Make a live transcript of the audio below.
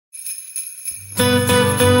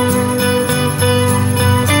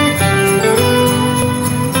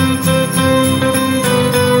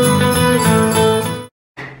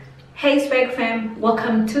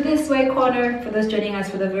Welcome to this way corner. For those joining us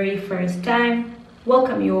for the very first time,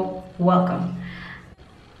 welcome you all. Welcome.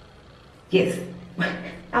 Yes, I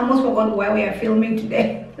almost forgot why we are filming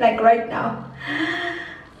today, like right now.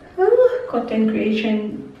 Content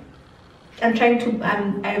creation.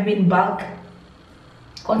 I've been bulk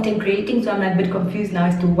content creating, so I'm a bit confused now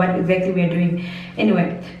as to what exactly we are doing.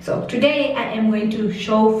 Anyway, so today I am going to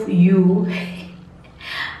show you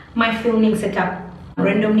my filming setup.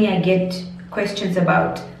 Randomly I get questions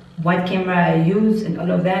about what camera I use and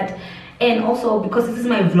all of that, and also because this is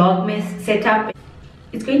my Vlogmas setup,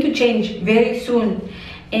 it's going to change very soon,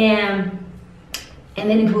 and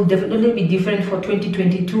then it will definitely be different for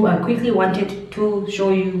 2022. I quickly wanted to show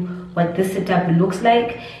you what this setup looks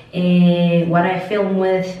like and what I film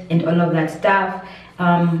with and all of that stuff.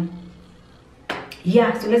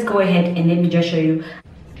 Yeah, so let's go ahead and let me just show you.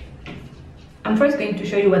 I'm first going to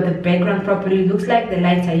show you what the background properly looks like, the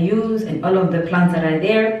lights I use and all of the plants that are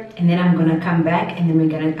there, and then I'm gonna come back and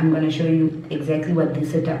then I'm gonna show you exactly what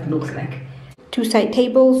this setup looks like. Two side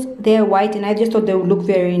tables, they're white and I just thought they would look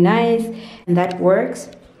very nice, and that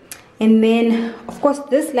works. And then of course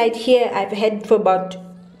this light here I've had for about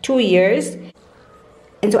 2 years,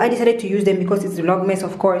 and so I decided to use them because it's Vlogmas,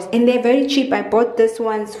 of course, and they're very cheap. I bought these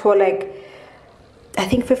ones for like I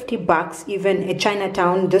think 50 bucks even at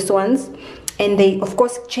Chinatown, these ones, and they of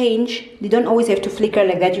course change. They don't always have to flicker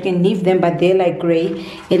like that, you can leave them, but they're like gray.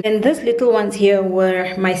 And then these little ones here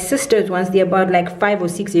were my sister's ones. They're about like 5 or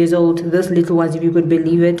 6 years old, those little ones, if you could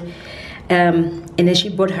believe it. And then she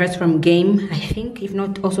bought hers from Game, I think, if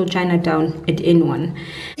not also Chinatown at N1.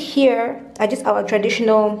 Here are just our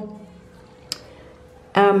traditional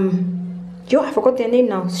I forgot their name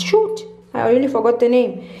now, shoot, I really forgot the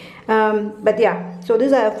name. But yeah, so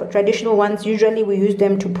these are traditional ones. Usually we use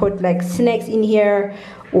them to put like snacks in here,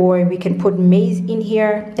 or we can put maize in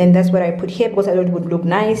here, and that's what I put here because I thought it would look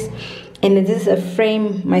nice. And then this is a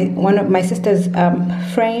frame, one of my sister's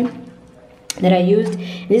frame that I used.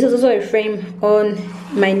 And this is also a frame on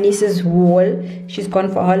my niece's wall. She's gone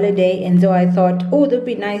for holiday, and so I thought, oh, that would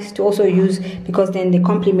be nice to also use, because then they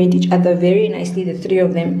complement each other very nicely, the three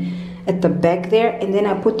of them at the back there. And then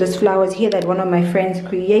I put those flowers here that one of my friends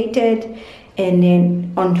created, and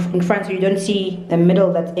then in front, so you don't see the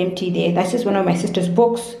middle that's empty there. That's just one of my sister's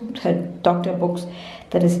books, her doctor books,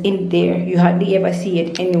 that is in there. You hardly ever see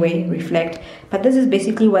it anyway reflect, but this is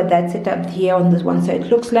basically what that setup here on this one side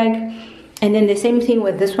looks like. And then the same thing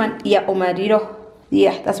with this one, yeah, omariro,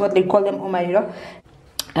 yeah, that's what they call them, omariro.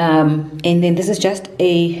 And then this is just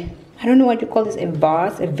a, I don't know what you call this, a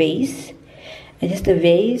vase, just a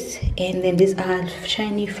vase. And then these are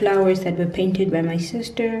shiny flowers that were painted by my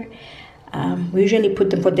sister. We usually put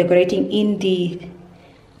them for decorating in the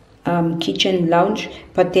kitchen lounge,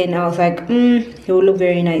 but then I was like, it will look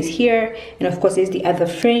very nice here. And of course there's the other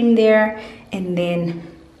frame there, and then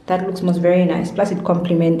that looks most very nice, plus it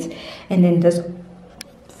complements. And then this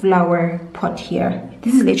flower pot here,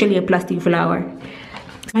 this is literally a plastic flower,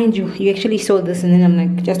 mind you. You actually saw this, and then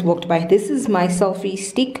I'm like, just walked by. This is my selfie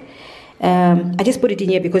stick. I just put it in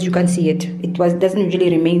here because you can't see it. It doesn't usually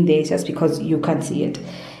remain there just because you can't see it.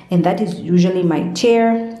 And that is usually my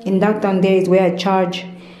chair. And down there is where I charge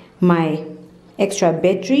my extra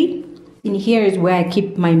battery. In here is where I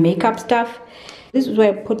keep my makeup stuff. This is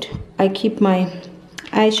where I keep my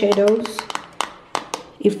eyeshadows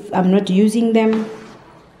if I'm not using them.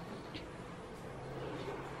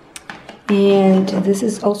 And this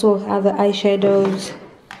is also other eyeshadows,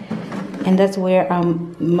 and that's where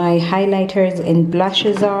my highlighters and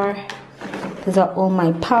blushes are. These are all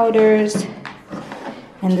my powders,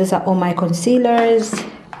 and these are all my concealers,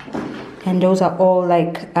 and those are all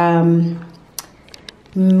like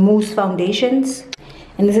mousse foundations.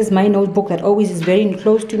 And this is my notebook that always is very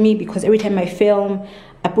close to me, because every time I film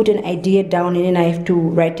I put an idea down and then I have to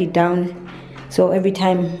write it down. So every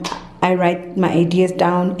time I write my ideas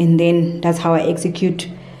down, and then that's how I execute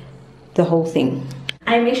the whole thing.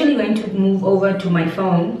 I'm actually going to move over to my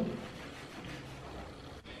phone,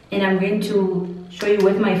 and I'm going to show you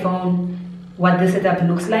with my phone what the setup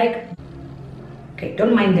looks like. Okay,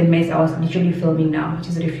 don't mind the mess, I was literally filming now. I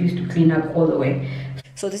just refused to clean up all the way.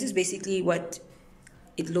 So this is basically what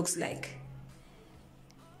it looks like.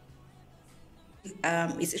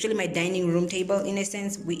 It's actually my dining room table in a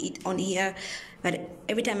sense. We eat on here, but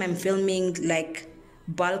every time I'm filming like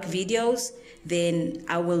bulk videos, then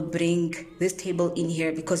I will bring this table in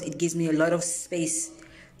here because it gives me a lot of space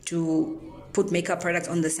to put makeup products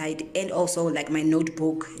on the side, and also like my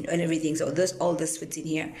notebook and everything. So all this fits in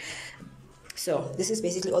here. So this is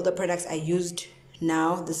basically all the products I used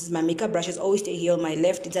now. This is my makeup brushes, always stay here on my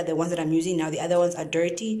left. These are the ones that I'm using now. The other ones are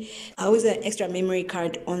dirty. I always have an extra memory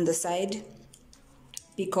card on the side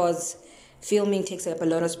because filming takes up a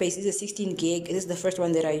lot of space. This is a 16 gig. This is the first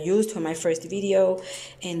one that I used for my first video.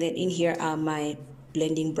 And then in here are my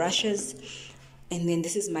blending brushes. And then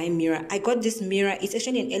this is my mirror. I got this mirror. It's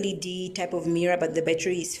actually an LED type of mirror, but the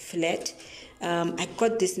battery is flat. I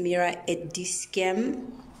got this mirror at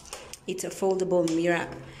Discam. It's a foldable mirror.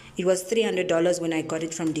 It was $300 when I got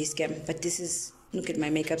it from Discam. But this is, look at my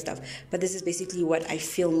makeup stuff. But this is basically what I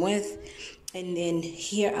film with. And then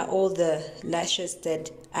here are all the lashes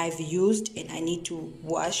that I've used and I need to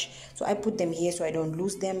wash. So I put them here so I don't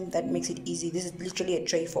lose them. That makes it easy. This is literally a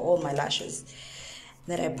tray for all my lashes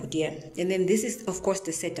that I put here. And then this is, of course,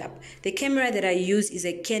 the setup. The camera that I use is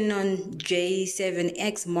a Canon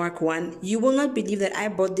J7X Mark I. You will not believe that I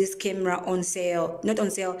bought this camera on sale, not on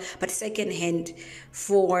sale, but secondhand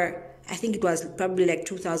for, I think it was probably like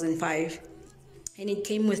 2005. And it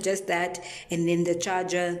came with just that, and then the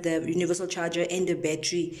charger, the universal charger, and the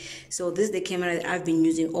battery. So this is the camera that I've been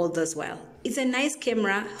using all this while. It's a nice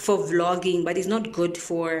camera for vlogging, but it's not good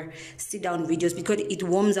for sit-down videos because it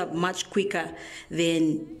warms up much quicker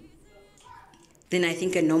than I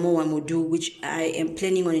think a normal one would do, which I am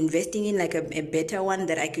planning on investing in, like a better one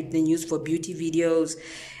that I could then use for beauty videos,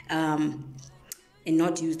 and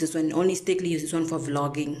not use this one, only strictly use this one for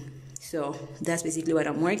vlogging. So that's basically what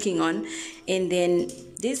I'm working on. And then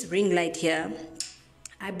this ring light here,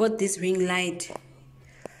 I bought this ring light,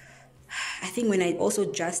 I think when I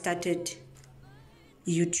also just started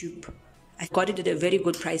YouTube. I got it at a very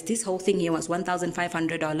good price. This whole thing here was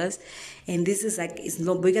 $1,500, and this is like, it's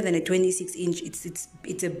no bigger than a 26-inch.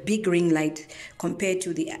 It's a big ring light compared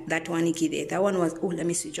to that one there. That one was, oh, let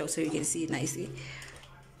me switch off so you can see it nicely.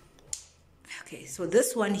 Okay, so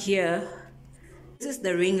this one here, this is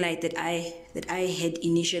the ring light that I had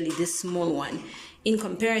initially, this small one. In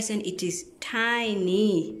comparison, it is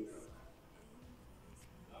tiny.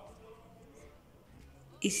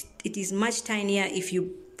 It is much tinier if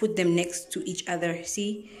you put them next to each other.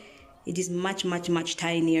 See, it is much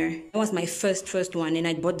tinier. That was my first one, and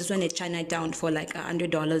I bought this one at Chinatown for like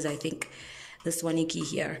 $100, I think. This one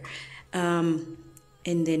here.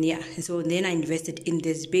 And then yeah, so then I invested in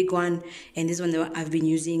this big one, and this one that I've been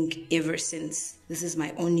using ever since. This is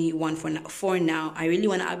my only one for now. I really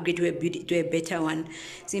want to upgrade to a better one,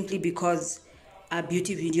 simply because our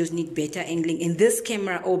beauty videos need better angling. And this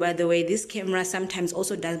camera, oh, by the way, this camera sometimes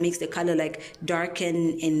also makes the color like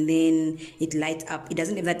darken and then it lights up. It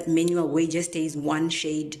doesn't have that manual way, it just stays one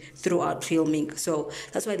shade throughout filming. So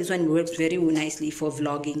that's why this one works very nicely for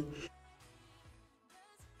vlogging.